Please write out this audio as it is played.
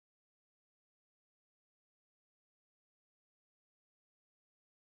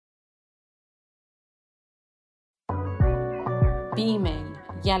beaming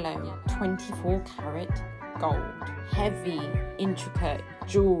yellow 24 karat gold, heavy, intricate,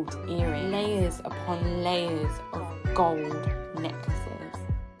 jeweled earrings, layers upon layers of gold necklaces.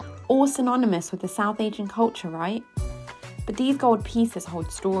 All synonymous with the South Asian culture, right? But these gold pieces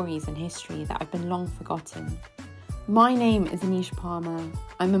hold stories and history that have been long forgotten. My name is Anisha Palmer.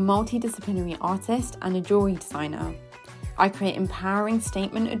 I'm a multidisciplinary artist and a jewellery designer. I create empowering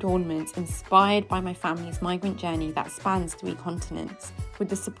statement adornments inspired by my family's migrant journey that spans 3 continents. With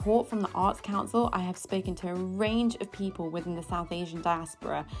the support from the Arts Council, I have spoken to a range of people within the South Asian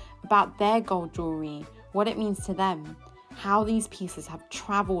diaspora about their gold jewellery, what it means to them, how these pieces have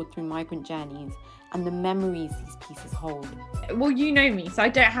travelled through migrant journeys, and the memories these pieces hold. Well, you know me, so I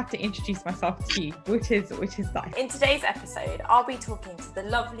don't have to introduce myself to you, which is nice. In today's episode, I'll be talking to the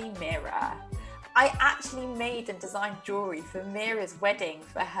lovely Mira. I actually made and designed jewellery for Mira's wedding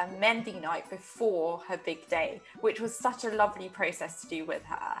for her Mehndi night before her big day, which was such a lovely process to do with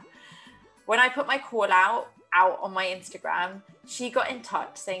her. When I put my call out on my Instagram, she got in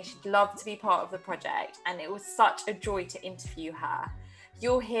touch saying she'd love to be part of the project, and it was such a joy to interview her.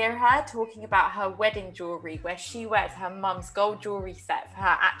 You'll hear her talking about her wedding jewellery, where she wears her mum's gold jewellery set for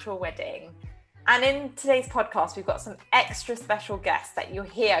her actual wedding. And in today's podcast, we've got some extra special guests that you'll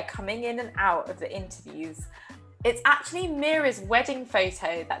hear coming in and out of the interviews. It's actually Mira's wedding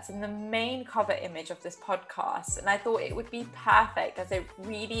photo that's in the main cover image of this podcast. And I thought it would be perfect as it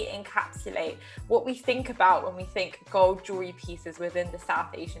really encapsulates what we think about when we think gold jewellery pieces within the South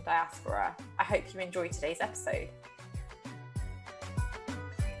Asian diaspora. I hope you enjoy today's episode.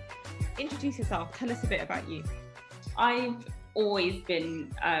 Introduce yourself. Tell us a bit about you. I've always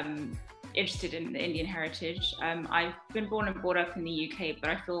been interested in the Indian heritage. I've been born and brought up in the UK, but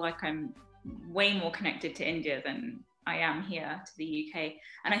I feel like I'm way more connected to India than I am here to the UK.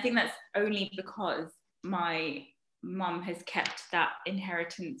 And I think that's only because my mum has kept that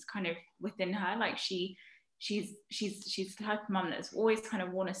inheritance kind of within her. Like she's the type of mum that's always kind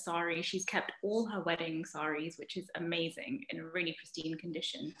of worn a sari. She's kept all her wedding saris, which is amazing, in a really pristine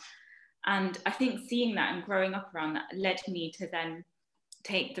condition. And I think seeing that and growing up around that led me to then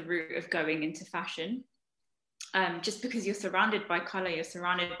take the route of going into fashion, just because you're surrounded by color, you're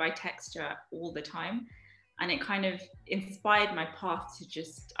surrounded by texture all the time, and it kind of inspired my path to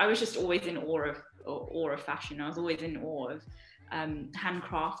I was just always in awe of fashion. I was always in awe of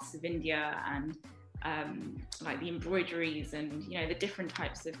handcrafts of India and like the embroideries and the different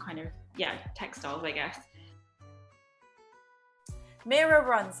types of kind of textiles, I guess. Mira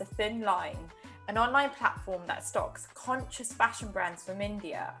runs A Thin Line, an online platform that stocks conscious fashion brands from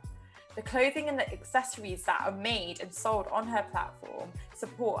India. The clothing and the accessories that are made and sold on her platform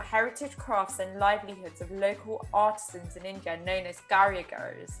support heritage crafts and livelihoods of local artisans in India known as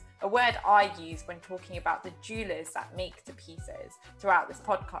garigars, a word I use when talking about the jewelers that make the pieces throughout this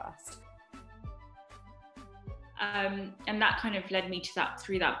podcast. And that kind of led me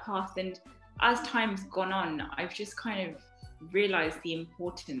through that path. And as time's gone on, I've just kind of realized the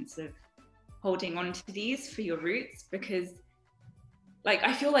importance of holding on to these for your roots, because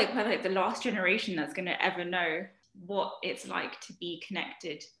I feel like we're like the last generation that's going to ever know what it's like to be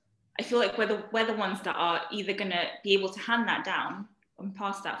connected. I feel like we're the ones that are either going to be able to hand that down and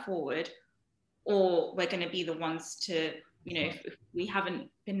pass that forward, or we're going to be the ones to, if we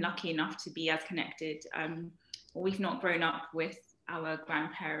haven't been lucky enough to be as connected, or we've not grown up with our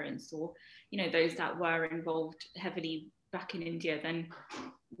grandparents or, those that were involved heavily back in India, then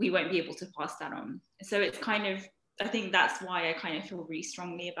we won't be able to pass that on. So it's kind of, I think that's why I kind of feel really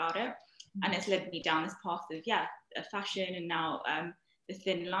strongly about it. And it's led me down this path of fashion, and now The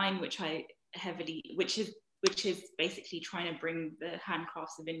Thin Line, which is basically trying to bring the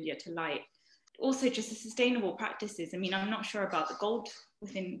handcrafts of India to light. Also just the sustainable practices. I mean, I'm not sure about the gold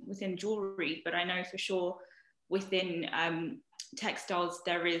within jewelry, but I know for sure within textiles,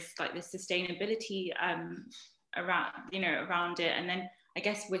 there is like the sustainability around it. And then I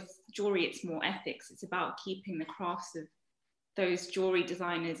guess with jewelry, it's more ethics. It's about keeping the crafts of those jewelry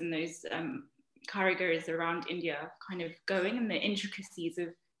designers and those karigars around India kind of going, and the intricacies of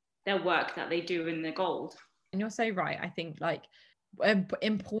their work that they do in the gold. And you're so right. I think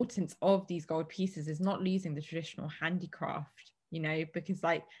importance of these gold pieces is not losing the traditional handicraft, because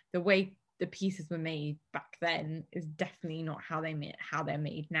the way the pieces were made back then is definitely not how they're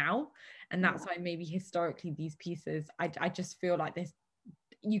made now. And that's why maybe historically these pieces, I just feel like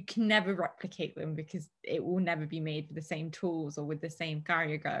you can never replicate them, because it will never be made with the same tools or with the same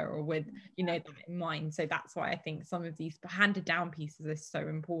karigar or with that in mind. So that's why I think some of these handed down pieces are so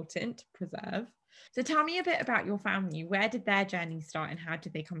important to preserve. So tell me a bit about your family. Where did their journey start and how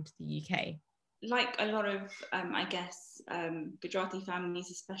did they come to the UK? like a lot of, I guess, Gujarati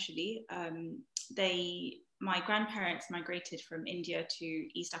families especially, my grandparents migrated from India to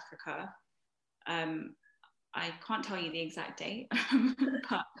East Africa. I can't tell you the exact date,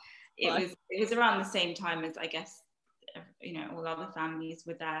 but it was around the same time as, I guess, all other families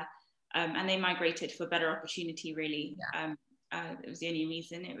were there, and they migrated for better opportunity, really. Yeah. It was the only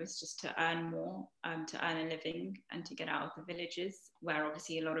reason. It was just to earn more, to earn a living, and to get out of the villages, where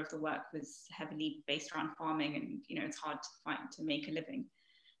obviously a lot of the work was heavily based around farming, and it's hard to make a living.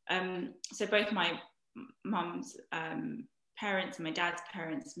 So both my mum's parents and my dad's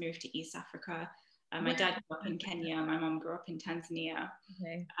parents moved to East Africa. My dad grew up in Kenya, my mum grew up in Tanzania.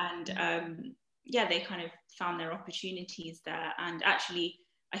 Okay. And they kind of found their opportunities there. And actually,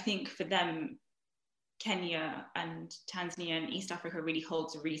 I think for them, Kenya and Tanzania and East Africa really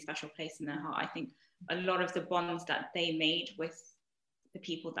holds a really special place in their heart. I think a lot of the bonds that they made with the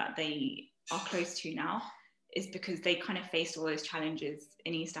people that they are close to now is because they kind of faced all those challenges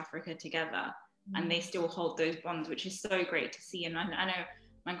in East Africa together, and they still hold those bonds, which is so great to see. And I know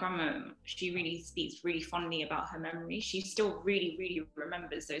my grandma, she really speaks really fondly about her memory. She still really, really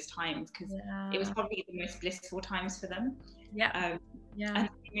remembers those times, because it was probably the most blissful times for them. And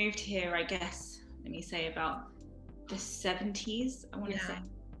they moved here, I guess, let me say about the 70s, I want to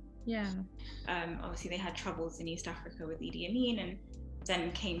say. Obviously they had troubles in East Africa with Idi Amin, and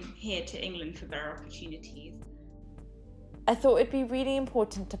then came here to England for better opportunities. I thought it'd be really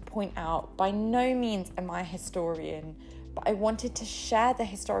important to point out, by no means am I a historian, but I wanted to share the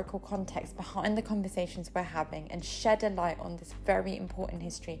historical context behind the conversations we're having and shed a light on this very important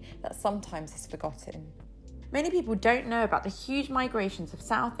history that sometimes is forgotten. Many people don't know about the huge migrations of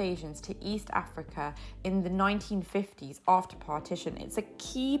South Asians to East Africa in the 1950s after partition. It's a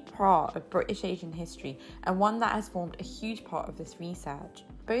key part of British Asian history, and one that has formed a huge part of this research.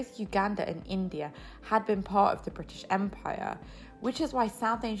 Both Uganda and India had been part of the British Empire, which is why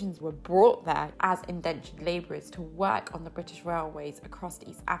South Asians were brought there as indentured labourers to work on the British railways across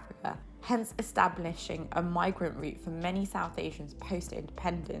East Africa, hence establishing a migrant route for many South Asians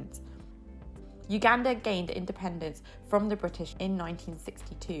post-independence. Uganda gained independence from the British in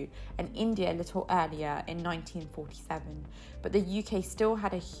 1962 and India a little earlier in 1947, but the UK still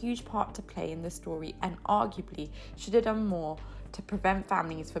had a huge part to play in the story and arguably should have done more to prevent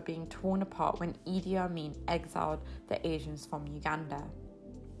families from being torn apart when Idi Amin exiled the Asians from Uganda.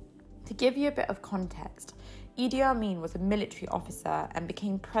 To give you a bit of context, Idi Amin was a military officer and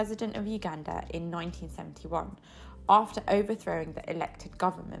became president of Uganda in 1971 after overthrowing the elected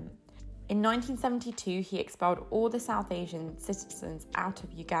government. In 1972, he expelled all the South Asian citizens out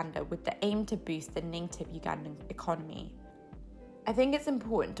of Uganda with the aim to boost the native Ugandan economy. I think it's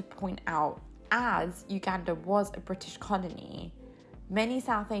important to point out, as Uganda was a British colony, many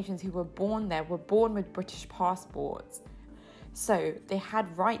South Asians who were born there were born with British passports, so they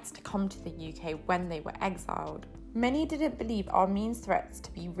had rights to come to the UK when they were exiled. Many didn't believe Amin's threats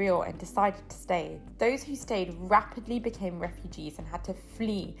to be real and decided to stay. Those who stayed rapidly became refugees and had to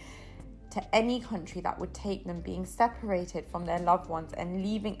flee to any country that would take them, being separated from their loved ones and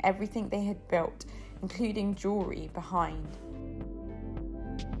leaving everything they had built, including jewellery, behind.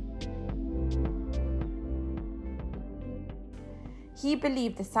 He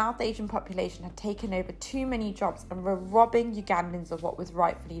believed the South Asian population had taken over too many jobs and were robbing Ugandans of what was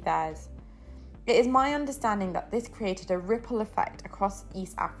rightfully theirs. It is my understanding that this created a ripple effect across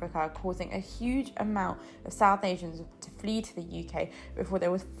East Africa, causing a huge amount of South Asians to flee to the UK before they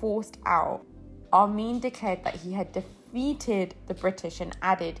were forced out. Amin declared that he had defeated the British and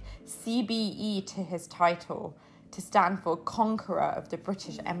added CBE to his title to stand for Conqueror of the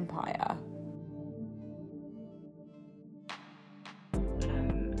British Empire.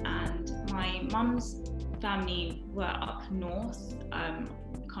 And my mum's family were up north. I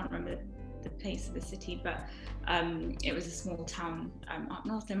can't remember the place of the city, but it was a small town up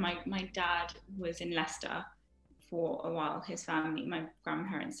north, and my dad was in Leicester for a while. His family, my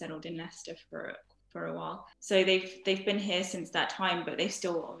grandparents, settled in Leicester for a while, so they've been here since that time, but they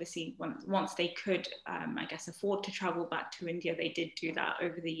still obviously once they could I guess afford to travel back to India, they did do that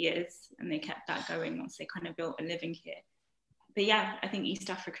over the years, and they kept that going once they kind of built a living here. But yeah, I think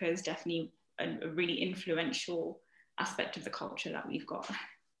East Africa is definitely a really influential aspect of the culture that we've got.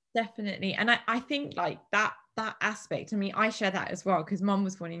 Definitely. And I think like that aspect, I mean, I share that as well, because mum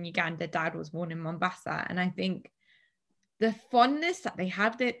was born in Uganda, dad was born in Mombasa. And I think the fondness that they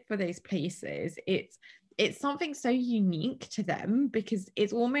have for those places, it's it's something so unique to them, because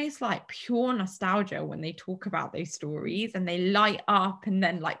it's almost like pure nostalgia when they talk about those stories, and they light up. And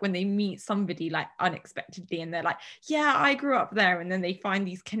then like when they meet somebody like unexpectedly and they're like, yeah, I grew up there, and then they find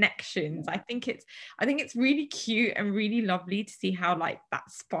these connections. I think it's really cute and really lovely to see how like that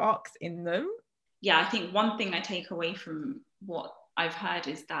sparks in them. Yeah, I think one thing I take away from what I've heard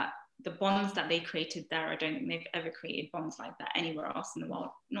is that the bonds that they created there, I don't think they've ever created bonds like that anywhere else in the world,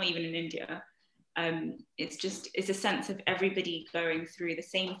 not even in India. It's a sense of everybody going through the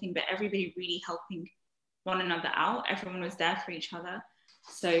same thing, but everybody really helping one another out. Everyone was there for each other.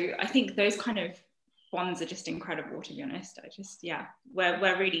 So I think those kind of bonds are just incredible, to be honest.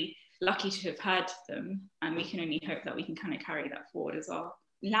 We're really lucky to have had them, and we can only hope that we can kind of carry that forward as well.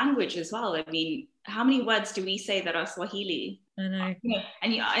 Language as well. I mean, how many words do we say that are Swahili? I know.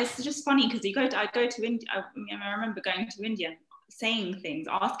 And it's just funny because I go to India. I remember going to India, saying things,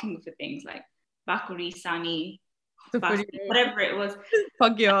 asking for things like Bakuri, Sani, Basi, whatever it was.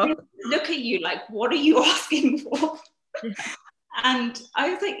 Look at you, like, what are you asking for? Yeah. And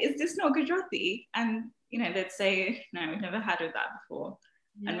I was like, is this not Gujarati? And they'd say, no, we've never heard of that before.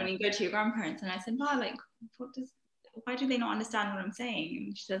 Yeah. And when you go to your grandparents, and I said, wow, like, why do they not understand what I'm saying?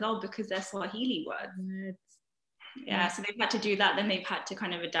 And she says, oh, because they're Swahili words. Yeah, so they've had to do that. Then they've had to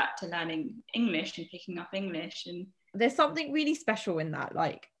kind of adapt to learning English and picking up English. And there's something really special in that,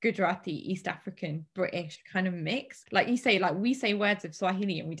 like Gujarati, East African, British kind of mix. Like you say, like we say words of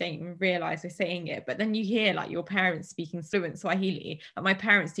Swahili and we don't even realize we're saying it. But then you hear like your parents speaking fluent Swahili. And my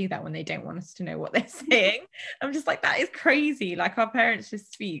parents do that when they don't want us to know what they're saying. I'm just like, that is crazy. Like our parents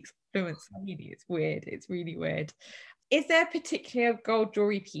just speak fluent Swahili. It's weird. It's really weird. Is there a particular gold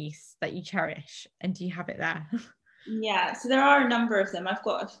jewelry piece that you cherish, and do you have it there? Yeah, so there are a number of them. I've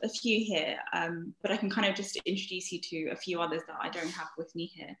got a few here, but I can kind of just introduce you to a few others that I don't have with me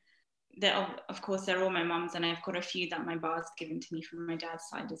here. Of course, they're all my mum's, and I've got a few that my bar's given to me from my dad's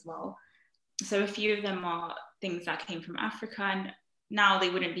side as well. So a few of them are things that came from Africa, and now they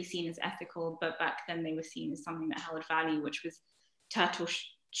wouldn't be seen as ethical, but back then they were seen as something that held value, which was turtle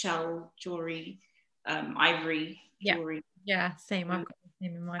shell jewelry, ivory jewelry. Yeah, same. I've got the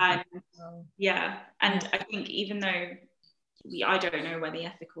same in my family as well. Yeah, and I think even though I don't know whether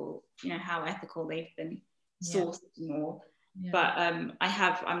ethical, how ethical they've been sourced more, but I'm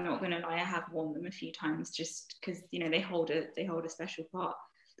not going to lie, I have worn them a few times just because they hold a special part.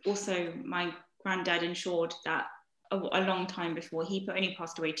 Also, my granddad ensured that a long time before, he only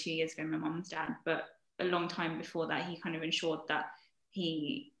passed away 2 years ago, my mum's dad, but a long time before that, he kind of ensured that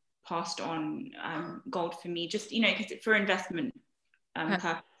he passed on gold for me, just because for investment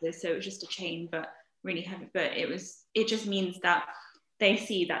purposes. So it was just a chain, but really heavy. But it just means that they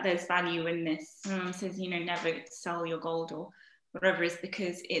see that there's value in this. My mum says, never sell your gold or whatever, is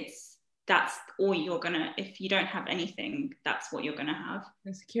because that's all you're gonna, if you don't have anything, that's what you're gonna have.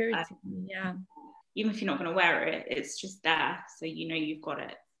 The security. Even if you're not gonna wear it, it's just there, so you've got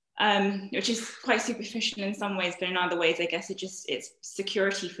it. Which is quite superficial in some ways, but in other ways, I guess it's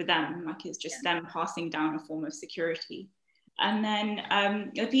security for them. Like it's just them passing down a form of security. And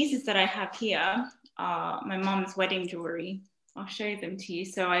then the pieces that I have here are my mum's wedding jewelry. I'll show them to you.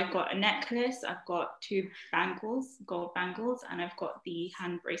 So I've got a necklace, I've got 2 bangles, gold bangles, and I've got the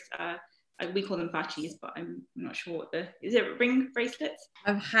hand bracelet. We call them bachis, but I'm not sure is it ring bracelets?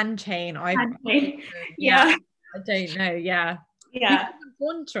 A hand chain. Yeah. I don't know. Yeah. Yeah.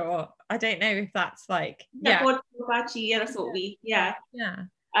 I don't know if that's like bachi, that's what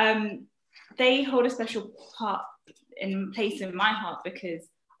they hold a special place in my heart, because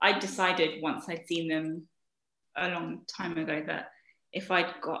I decided once I'd seen them a long time ago that if I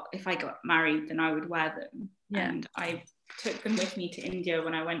got married, then I would wear them. And I took them with me to India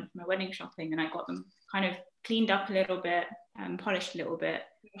when I went for my wedding shopping, and I got them kind of cleaned up a little bit and polished a little bit.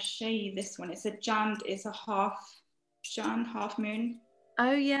 I'll show you this one. It's a half moon.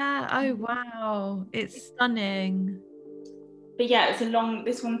 Oh yeah. Oh wow, it's stunning. But yeah,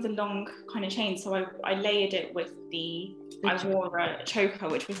 this one's a long kind of chain, so I layered it with I wore a choker,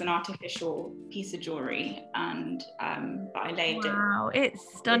 which was an artificial piece of jewelry, and but I layered it. Wow,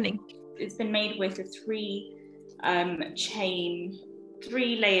 it's stunning. It's been made with a 3-layered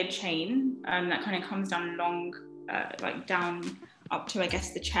chain that kind of comes down long, like down up to, I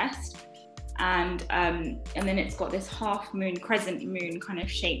guess, the chest. And then it's got this crescent moon kind of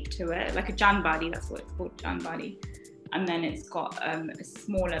shape to it, like a janbali, that's what it's called, janbali. And then it's got a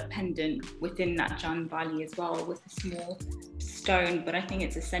smaller pendant within that janbali as well, with a small stone, but I think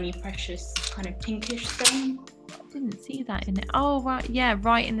it's a semi-precious kind of pinkish stone. I didn't see that in it. Oh, right. Yeah,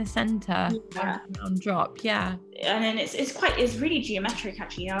 right in the center. Yeah. On drop. Yeah. And then it's really geometric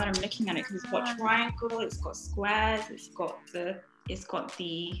actually. Now that I'm looking at it, because it's got triangle, it's got squares, it's got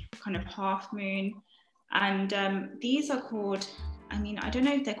the kind of half moon, and these are called. I mean, I don't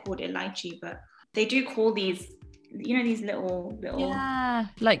know if they're called elaichi, but they do call these. You know, these little. Yeah,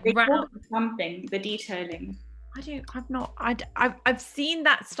 like they call round. them something. The detailing. I've seen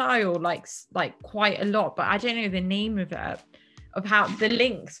that style like quite a lot, but I don't know the name of it, of how the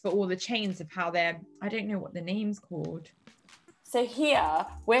links for all the chains of how they're, I don't know what the name's called. So here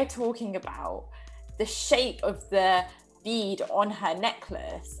we're talking about the shape of the bead on her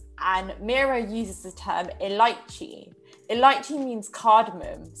necklace, and Mira uses the term elaichi. Elaichi means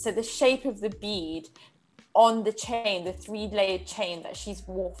cardamom. So the shape of the bead on the chain, the 3-layered chain that she's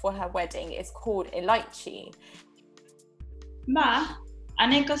wore for her wedding, is called elaichi. Ma,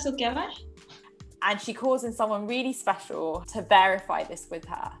 aneka so kya? And she calls in someone really special to verify this with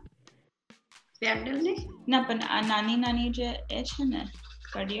her. Na pan nani je echne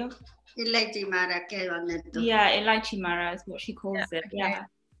cardio. Elaichi Mara ke vanne to. Yeah, elaichi mara is what she calls it. Yeah.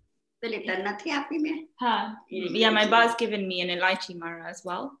 Yeah, my bar's given me an elaichi mara as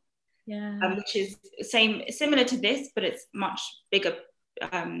well. Yeah. Which is similar to this, but it's much bigger.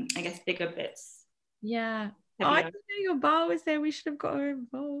 I guess bigger bits. Yeah. Oh, I didn't know your bar was there. We should have got her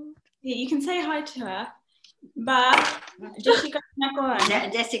involved. Yeah, you can say hi to her. Ba, Jai Shri Krishna ko.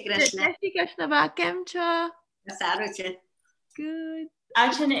 Jai Shri Krishna. Jai Shri Krishna ba, kem cha? Saru che. Good.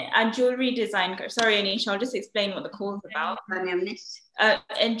 Actually, a jewelry design. Sorry, Anisha, I'll just explain what the call is about.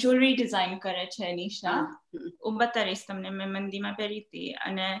 A jewelry design करे છે Anisha. ઉબતારીશ તમને મેં મંદીમાં પહેરી હતી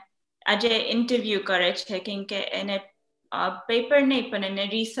અને આજે interview કરે છે કેમ કે એને પેપર નહીં પણ એને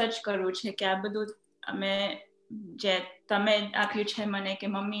રિસર્ચ કરવું છે કે આ બધું અમે જે તમે આપ્યું છે મને કે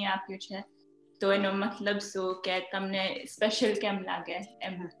મમ્મી આપ્યું છે તો એનો મતલબ શું કે તમને સ્પેશિયલ કેમ લાગે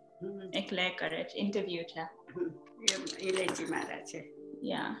એમ એટલે કરે છે ઇન્ટરવ્યુ છે Elaichi Mara che.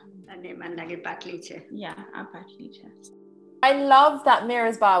 Yeah. અને મને લાગે પાટલી છે. Yeah, આ પાટલી છે. I love that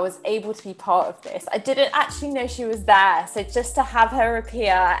Mira's bar was able to be part of this. I didn't actually know she was there, so just to have her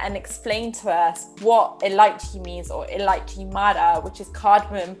appear and explain to us what elaichi means, or elaichi mara, which is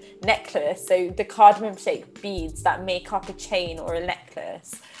cardamom necklace, so the cardamom shaped beads that make up a chain or a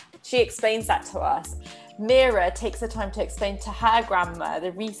necklace. She explains that to us. Mira takes the time to explain to her grandma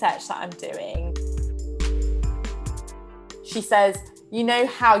the research that I'm doing. She says, you know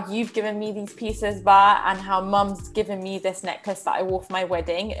how you've given me these pieces, Ba, and how Mum's given me this necklace that I wore for my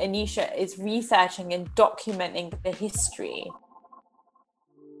wedding. Anisha is researching and documenting the history.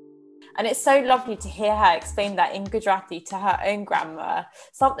 And it's so lovely to hear her explain that in Gujarati to her own grandma,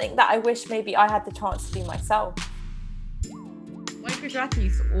 something that I wish maybe I had the chance to do myself. My Gujarati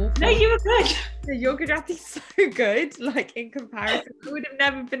is awful. No, you were good. Your Gujarati is so good, like in comparison. I would have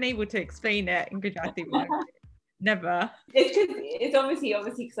never been able to explain it in Gujarati. Never. It's obviously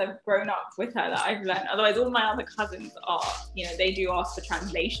because I've grown up with her that I've learned. Otherwise, all my other cousins are, they do ask for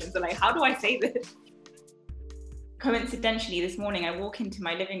translations. They're like, how do I say this? Coincidentally, this morning I walk into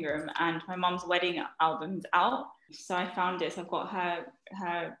my living room and my mum's wedding album's out. So I found it. So I've got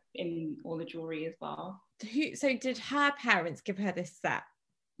her in all the jewelry as well. So did her parents give her this set?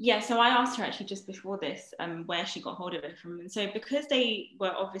 Yeah, so I asked her actually just before this where she got hold of it from. And so because they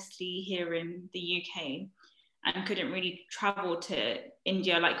were obviously here in the UK, and couldn't really travel to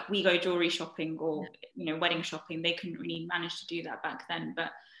India like we go jewelry shopping or wedding shopping, they couldn't really manage to do that back then. But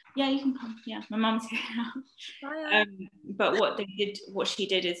yeah, you can come. Yeah, my mum's here now. But what she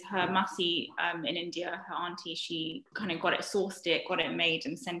did is her masi in India, her auntie, she kind of got it made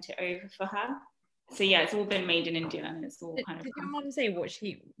and sent it over for her. So yeah, it's all been made in India, and it's all kind of. Did your mum say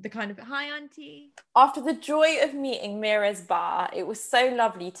the kind of hi auntie? After the joy of meeting Mira's bar, it was so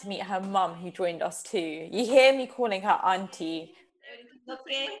lovely to meet her mum, who joined us too. You hear me calling her auntie.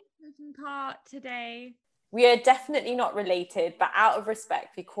 Okay. Part today. We are definitely not related, but out of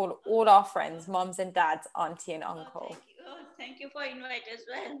respect, we call all our friends, mums and dads, auntie and uncle. Thank you for inviting as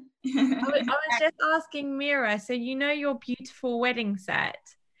well. I was just asking Mira. So your beautiful wedding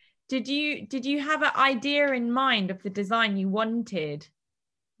set. Did you have an idea in mind of the design you wanted?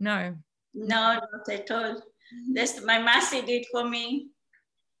 No. No, not at all. That's my Masi did for me.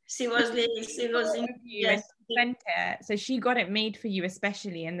 She was in yes. Sent it. So she got it made for you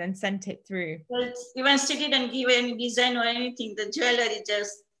especially and then sent it through. But even she didn't give any design or anything. The jewelry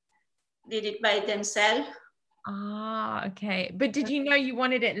just did it by themselves. Ah, okay. But did you know you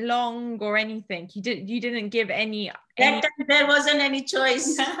wanted it long or anything? You didn't give any. That time there wasn't any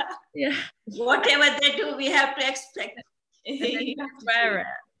choice. Yeah. Whatever they do, we have to expect. Wear it.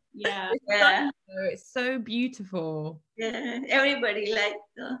 Yeah. Yeah. It's so beautiful. Yeah. Everybody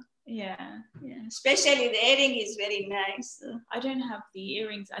liked Yeah. especially the earring is very nice. I don't have the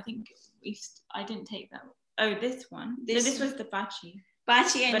earrings. I think I didn't take that. Oh, this one. This was the bachi.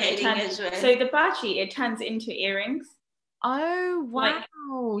 Bachi and But it earring turns, as well. so the bachi, it turns into earrings. Oh, wow. Like,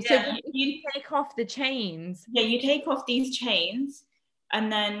 so yeah, you take off the chains. Yeah, you take off these chains,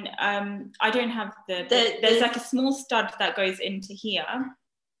 and then I don't have there's like a small stud that goes into here.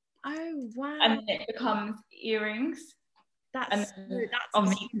 Oh, wow. And then it becomes earrings. That's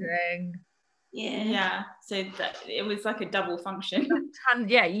obviously amazing. Yeah. So that it was like a double function.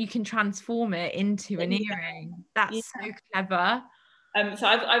 You can transform it into an earring. That's so clever. So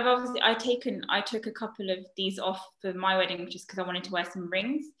I've obviously I took a couple of these off for my wedding just because I wanted to wear some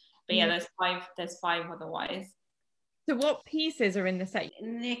rings. But yeah, there's five otherwise. So what pieces are in the set?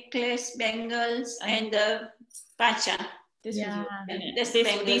 Necklace, bangles, and the pacha. These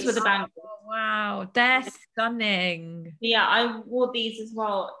were the bangles. Oh, wow, they're stunning. Yeah, I wore these as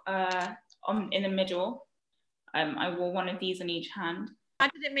well in the middle. I wore one of these on each hand. How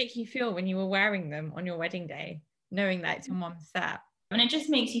did it make you feel when you were wearing them on your wedding day, knowing that it's your mom's set? And it just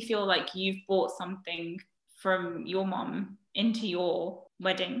makes you feel like you've brought something from your mom into your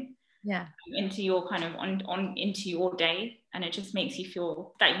wedding. Yeah. Into your kind of into your day, and it just makes you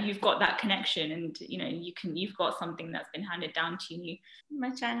feel that you've got that connection, and you've got something that's been handed down to you. My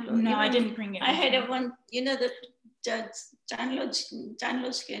Chanlo. No, I didn't bring it. I had a one, the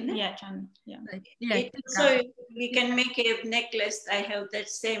Chanlo skin. Yeah, Chan. Yeah. So we can make a necklace. I have that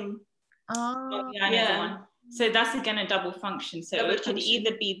same. Oh, yeah. One. So that's again a double function. So it could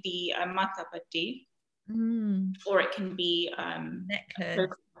either be the matapati, or it can be necklace.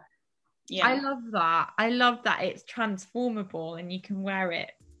 Yeah. I love that it's transformable and you can wear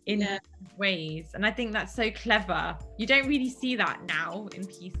it in ways, and I think that's so clever. You don't really see that now in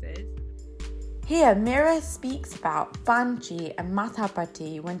pieces. Here, Meera speaks about Banchi and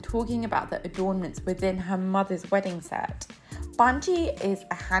Matapati when talking about the adornments within her mother's wedding set. Banchi is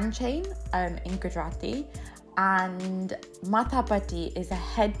a hand chain in Gujarati, and Matapati is a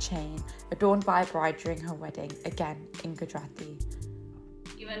head chain adorned by a bride during her wedding, again in Gujarati.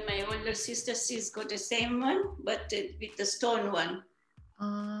 Even my older sister, she's got the same one, but with the stone one.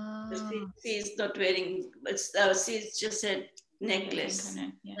 She's not wearing, but she's just a necklace.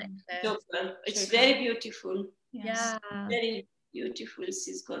 It's very beautiful. Yeah. Very beautiful.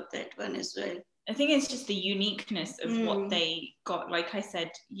 She's got that one as well. I think it's just the uniqueness of what they got. Like I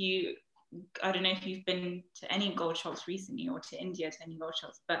said, I don't know if you've been to any gold shops recently or to India to any gold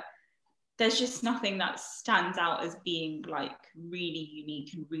shops, but there's just nothing that stands out as being like really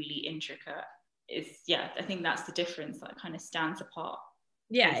unique and really intricate. I think that's the difference that kind of stands apart.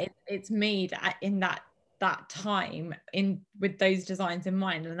 Yeah, it's made in that time with those designs in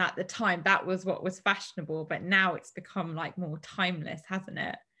mind, and at the time that was what was fashionable, but now it's become like more timeless, hasn't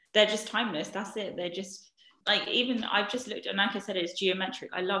it? They're just timeless. That's it. They're just like, even I've just looked, and like I said, it's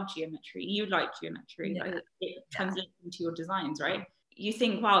geometric. I love geometry. You like geometry. Yeah. Like it translates into your designs, right? You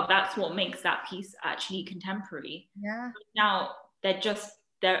think, wow, that's what makes that piece actually contemporary. Yeah. Now they're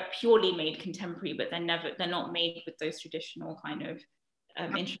purely made contemporary, but they're not made with those traditional kind of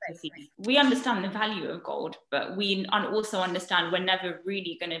intricacies. We understand the value of gold, but we also understand we're never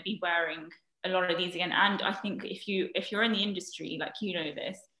really going to be wearing a lot of these again. And I think if you're in the industry, like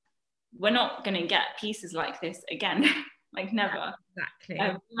this, we're not going to get pieces like this again. Like never. Exactly.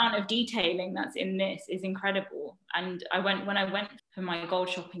 The amount of detailing that's in this is incredible. And when I went for my gold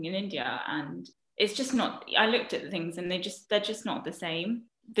shopping in India, and it's just not, I looked at the things and they're just not the same.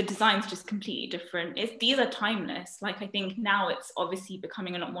 The design's just completely different. These are timeless. Like I think now it's obviously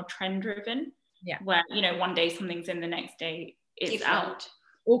becoming a lot more trend driven. Yeah. Where, one day something's in, the next day it's out.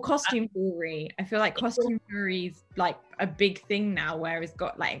 Or costume jewelry. I feel like costume jewelry is like a big thing now, where it's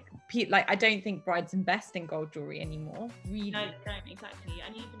got like I don't think brides invest in gold jewelry anymore. Really? No, exactly.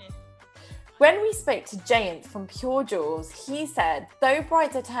 And even if when we spoke to Jayant from Pure Jewels, he said, though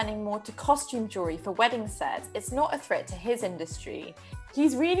brides are turning more to costume jewelry for wedding sets, it's not a threat to his industry.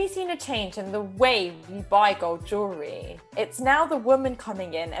 He's really seen a change in the way we buy gold jewelry. It's now the woman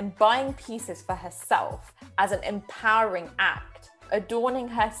coming in and buying pieces for herself as an empowering act, adorning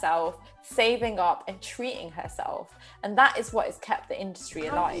herself, saving up and treating herself. And that is what has kept the industry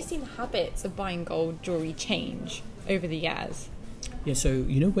alive. How have you seen habits of buying gold jewelry change over the years? Yeah, so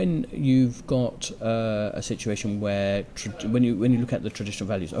when you've got a situation where when you look at the traditional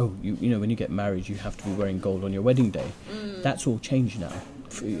values, when you get married you have to be wearing gold on your wedding day. That's all changed now.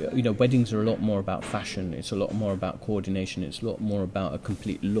 weddings are a lot more about fashion. It's a lot more about coordination. It's a lot more about a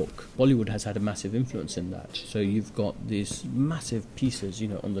complete look. Bollywood has had a massive influence in that. So you've got these massive pieces,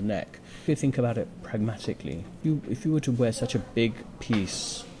 on the neck. If you think about it pragmatically, if you were to wear such a big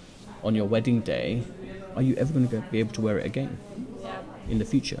piece on your wedding day, are you ever going to be able to wear it again in the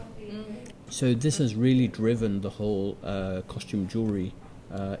future? So this has really driven the whole costume jewelry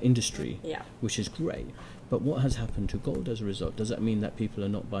industry, which is great. But what has happened to gold as a result? Does that mean that people are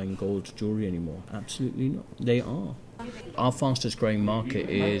not buying gold jewelry anymore? Absolutely not. They are. Our fastest growing market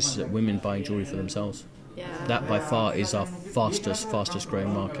is women buying jewelry for themselves. That by far is our fastest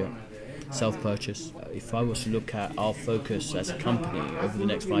growing market. Self-purchase. If I was to look at our focus as a company over the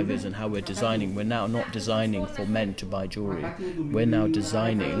next 5 years and how we're designing, we're now not designing for men to buy jewelry. We're now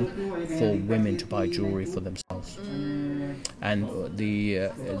designing for women to buy jewelry for themselves. And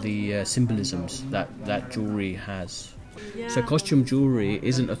the symbolisms that jewelry has. So costume jewelry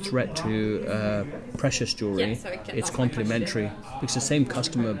isn't a threat to precious jewelry. It's complementary because the same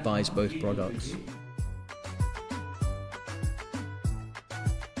customer buys both products.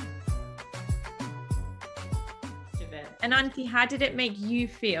 And Auntie, how did it make you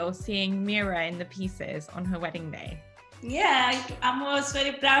feel seeing Meera in the pieces on her wedding day? Yeah, I was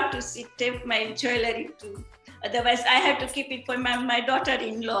very proud to take my jewelry too. Otherwise, I have to keep it for my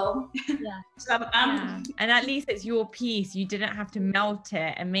daughter-in-law. So And at least it's your piece. You didn't have to melt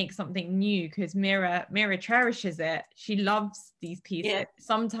it and make something new because Meera cherishes it. She loves these pieces. Yeah.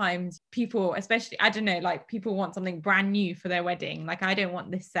 Sometimes people, especially, I don't know, like people want something brand new for their wedding. Like, I don't want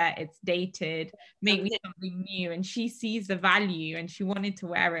this set. It's dated. Make me something new. And she sees the value and she wanted to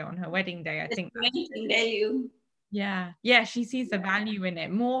wear it on her wedding day. I think value. Yeah, she sees the value in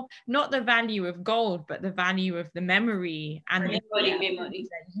it. More, not the value of gold, but the value of the memory and the memory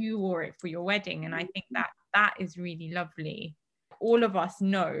that you wore it for your wedding. And I think that is really lovely. All of us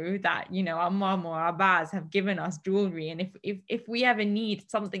know that, our mum or our baz have given us jewelry, and if we ever need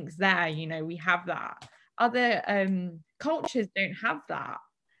something's there, we have that. Other cultures don't have that.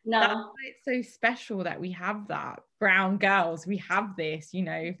 No, that's why it's so special that we have that. Brown girls, we have this,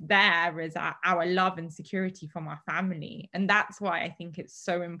 there is our love and security from our family. And that's why I think it's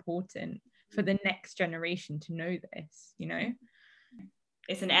so important for the next generation to know this,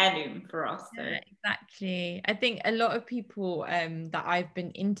 It's an heirloom for us. So. Yeah, exactly. I think a lot of people that I've been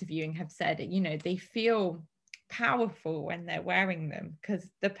interviewing have said, they feel powerful when they're wearing them because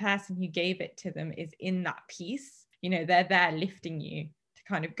the person who gave it to them is in that piece. They're there lifting you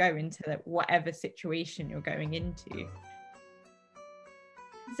kind of go into whatever situation you're going into.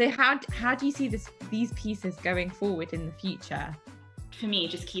 So how do you see these pieces going forward in the future? For me,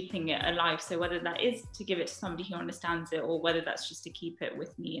 just keeping it alive. So whether that is to give it to somebody who understands it, or whether that's just to keep it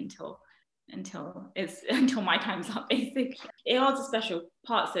with me until my time's up, basically. It holds a special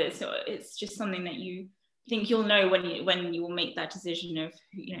part, so it's just something that you think you'll know when you will make that decision of,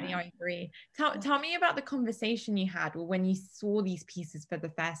 I agree. Tell me about the conversation you had, or when you saw these pieces for the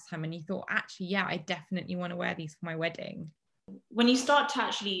first time and you thought, actually, I definitely want to wear these for my wedding. When you start to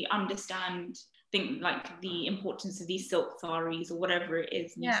actually understand, think like the importance of these silk saris or whatever it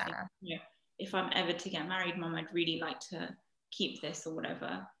is, and you think, if I'm ever to get married, Mum, I'd really like to keep this or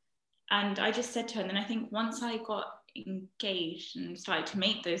whatever. And I just said to her, and then I think once I got engaged and started to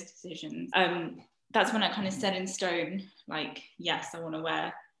make those decisions, that's when I kind of set in stone, like, yes, I want to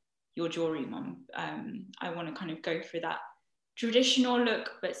wear your jewelry, Mum. I want to kind of go for that traditional look,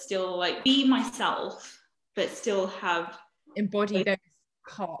 but still like be myself, but still have embody those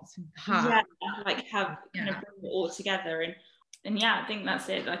parts of her. Yeah, like have kind of bring it all together. And I think that's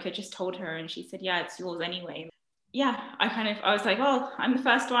it. Like I just told her and she said, yeah, it's yours anyway. Yeah, I was like, well, I'm the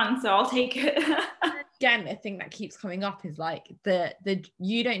first one, so I'll take it. Again, a thing that keeps coming up is like the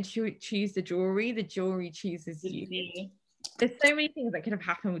you don't choose the jewelry chooses you. There's so many things that could have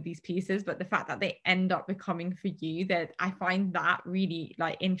happened with these pieces, but the fact that they end up becoming for you, that I find that really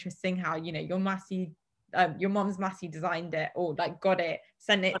like interesting. How your mom's Massey designed it, or like got it,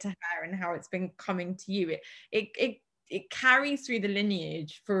 sent it to her, and how it's been coming to you. It carries through the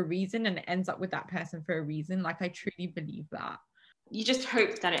lineage for a reason, and it ends up with that person for a reason. Like I truly believe that. You just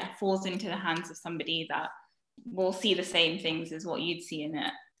hope that it falls into the hands of somebody that will see the same things as what you'd see in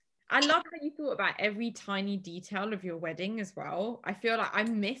it. I love how you thought about every tiny detail of your wedding as well. I feel like I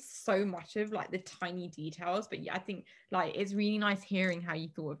miss so much of like the tiny details, but I think like it's really nice hearing how you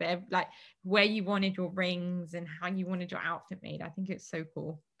thought of it, like where you wanted your rings and how you wanted your outfit made. I think it's so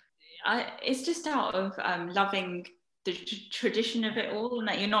cool. It's just out of loving the tradition of it all, and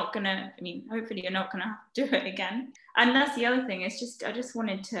that you're not gonna, hopefully you're not gonna do it again. And that's the other thing, it's just I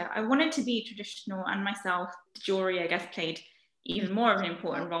wanted to be traditional, and myself, the jewelry I guess played even more of an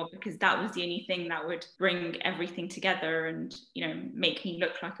important role, because that was the only thing that would bring everything together and, you know, make me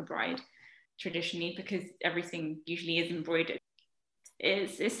look like a bride traditionally, because everything usually is embroidered.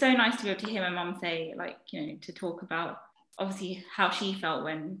 It's so nice to be able to hear my mum say, like, you know, to talk about obviously how she felt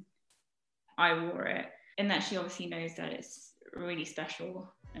when I wore it, and that she obviously knows that it's really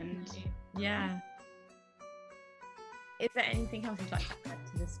special. And yeah. Is there anything else you'd like to add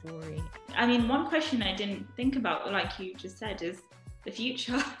to the story? I mean, one question I didn't think about, like you just said, is the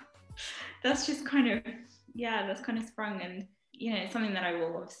future. That's just kind of, yeah, that's kind of sprung, and, you know, it's something that I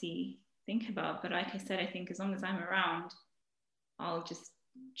will obviously think about. But like I said, I think as long as I'm around, I'll just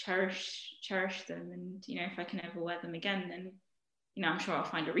cherish them. And, you know, if I can ever wear them again, then, you know, I'm sure I'll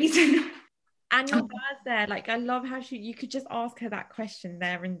find a reason. And your dad's there. Like, I love how you could just ask her that question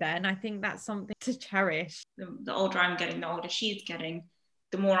there and then. I think that's something to cherish. The older I'm getting, the older she's getting,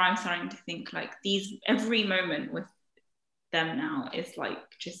 the more I'm starting to think, like, every moment with them now is like,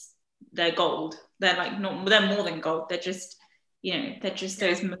 just, they're gold. They're like, they're more than gold. They're just, you know, they're just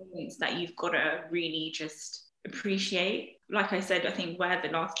those moments that you've got to really just appreciate. Like I said, I think we're the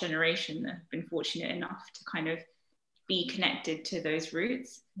last generation that have been fortunate enough to kind of be connected to those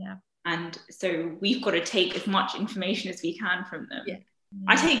roots. Yeah. And so we've got to take as much information as we can from them. Yeah.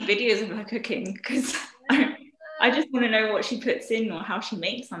 I take videos of her cooking because I just want to know what she puts in or how she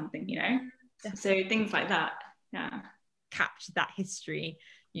makes something, you know. So things like that, yeah. Capture that history,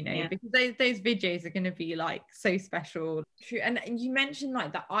 you know, Yeah. because those videos are going to be like so special. True. And you mentioned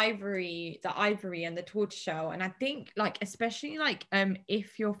like the ivory and the tortoiseshell, and I think like especially like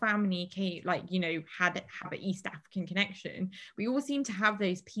if your family came, like, you know, have an East African connection, we all seem to have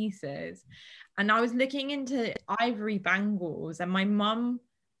those pieces. And I was looking into ivory bangles, and my mum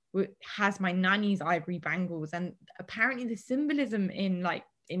has my nanny's ivory bangles, and apparently the symbolism in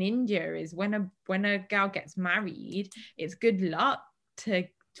India is when a girl gets married, it's good luck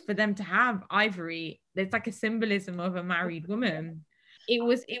for them to have ivory. There's like a symbolism of a married woman. It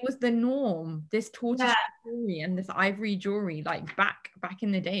was the norm, this tortoise jewelry and this ivory jewelry, like back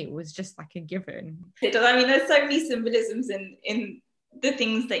in the day, it was just like a given. It does. I mean, there's so many symbolisms in the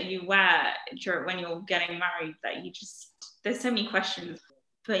things that you wear when you're getting married that there's so many questions.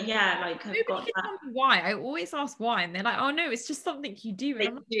 But yeah, like I've got that. Why? I always ask why, and they're like, oh no, it's just something you do. They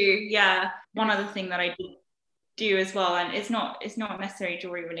do, yeah. One other thing that I do as well, and it's not necessarily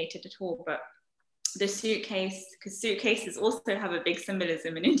jewelry related at all, but the suitcase, because suitcases also have a big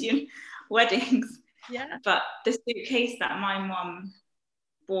symbolism in Indian weddings. Yeah. But the suitcase that my mum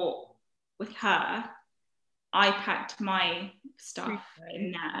bought with her, I packed my stuff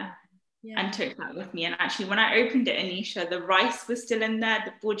in there. Yeah. And took that with me. And actually, when I opened it, Anisha, the rice was still in there,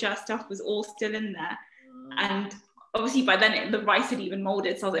 the bhuja stuff was all still in there. And obviously by then the rice had even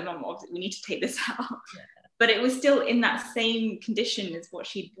molded, so I was like, Mum, we need to take this out. Yeah. But it was still in that same condition as what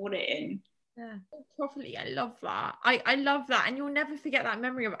she'd bought it in. Yeah, properly. I love that. I love that. And you'll never forget that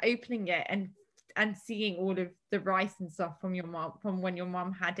memory of opening it and seeing all of the rice and stuff from your mom, from when your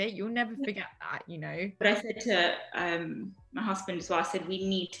mom had it. You'll never forget that, you know. But I said to my husband as well, I said, we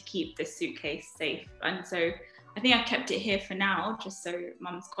need to keep this suitcase safe. And so I think I kept it here for now, just so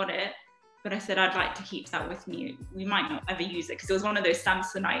Mum's got it. But I said, I'd like to keep that with me. We might not ever use it, because it was one of those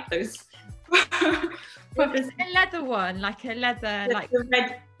Samsonite, those but it's a leather one, like a leather,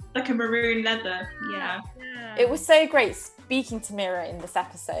 like a maroon leather. Yeah. It was so great speaking to Mira in this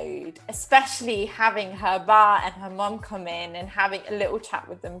episode, especially having her ba and her mum come in and having a little chat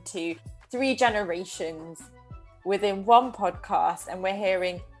with them too. 3 generations within one podcast, and we're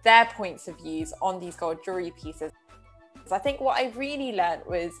hearing their points of views on these gold jewelry pieces. I think what I really learned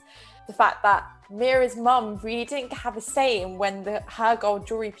was the fact that Mira's mum really didn't have a say in when her gold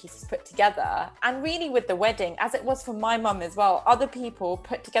jewelry piece was put together, and really with the wedding, as it was for my mum as well. Other people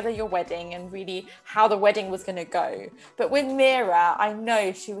put together your wedding and really how the wedding was going to go. But with Mira, I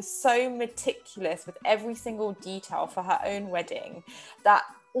know she was so meticulous with every single detail for her own wedding that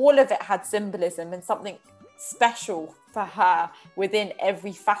all of it had symbolism and something special for her within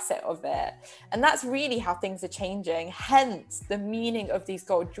every facet of it. And that's really how things are changing. Hence the meaning of these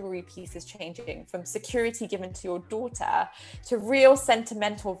gold jewelry pieces changing from security given to your daughter to real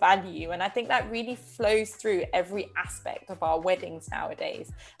sentimental value. And I think that really flows through every aspect of our weddings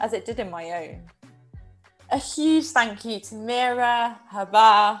nowadays, as it did in my own. A huge thank you to Mira, her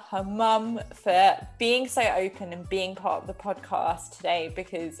ba, her mum, for being so open and being part of the podcast today,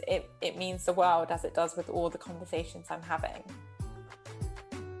 because it means the world, as it does with all the conversations I'm having.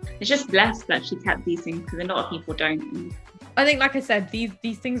 It's just blessed that she kept these things, because a lot of people don't. I think, like I said,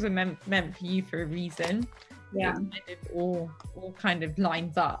 these things were meant for you for a reason. Yeah. It kind of all kind of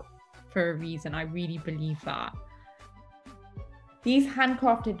lines up for a reason. I really believe that. These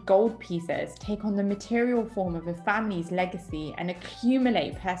handcrafted gold pieces take on the material form of a family's legacy and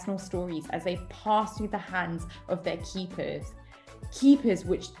accumulate personal stories as they pass through the hands of their keepers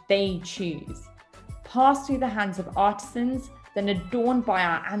which they choose. Pass through the hands of artisans, then adorned by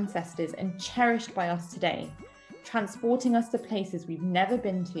our ancestors and cherished by us today, transporting us to places we've never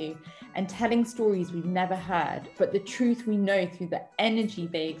been to and telling stories we've never heard, but the truth we know through the energy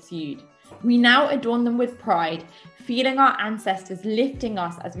they exude. We now adorn them with pride, feeling our ancestors lifting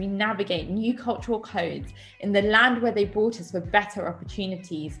us as we navigate new cultural codes in the land where they brought us for better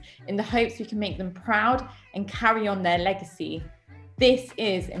opportunities, in the hopes we can make them proud and carry on their legacy. This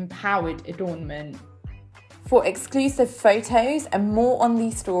is empowered adornment. For exclusive photos and more on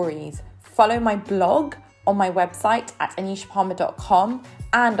these stories, follow my blog on my website at anishapalmer.com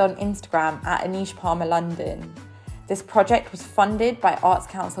and on Instagram at anishapalmerlondon. This project was funded by Arts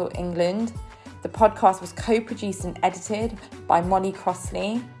Council England. The podcast was co-produced and edited by Molly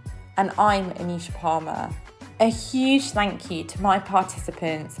Crossley, and I'm Anisha Palmer. A huge thank you to my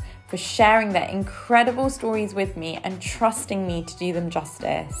participants for sharing their incredible stories with me and trusting me to do them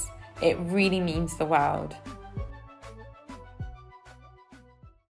justice. It really means the world.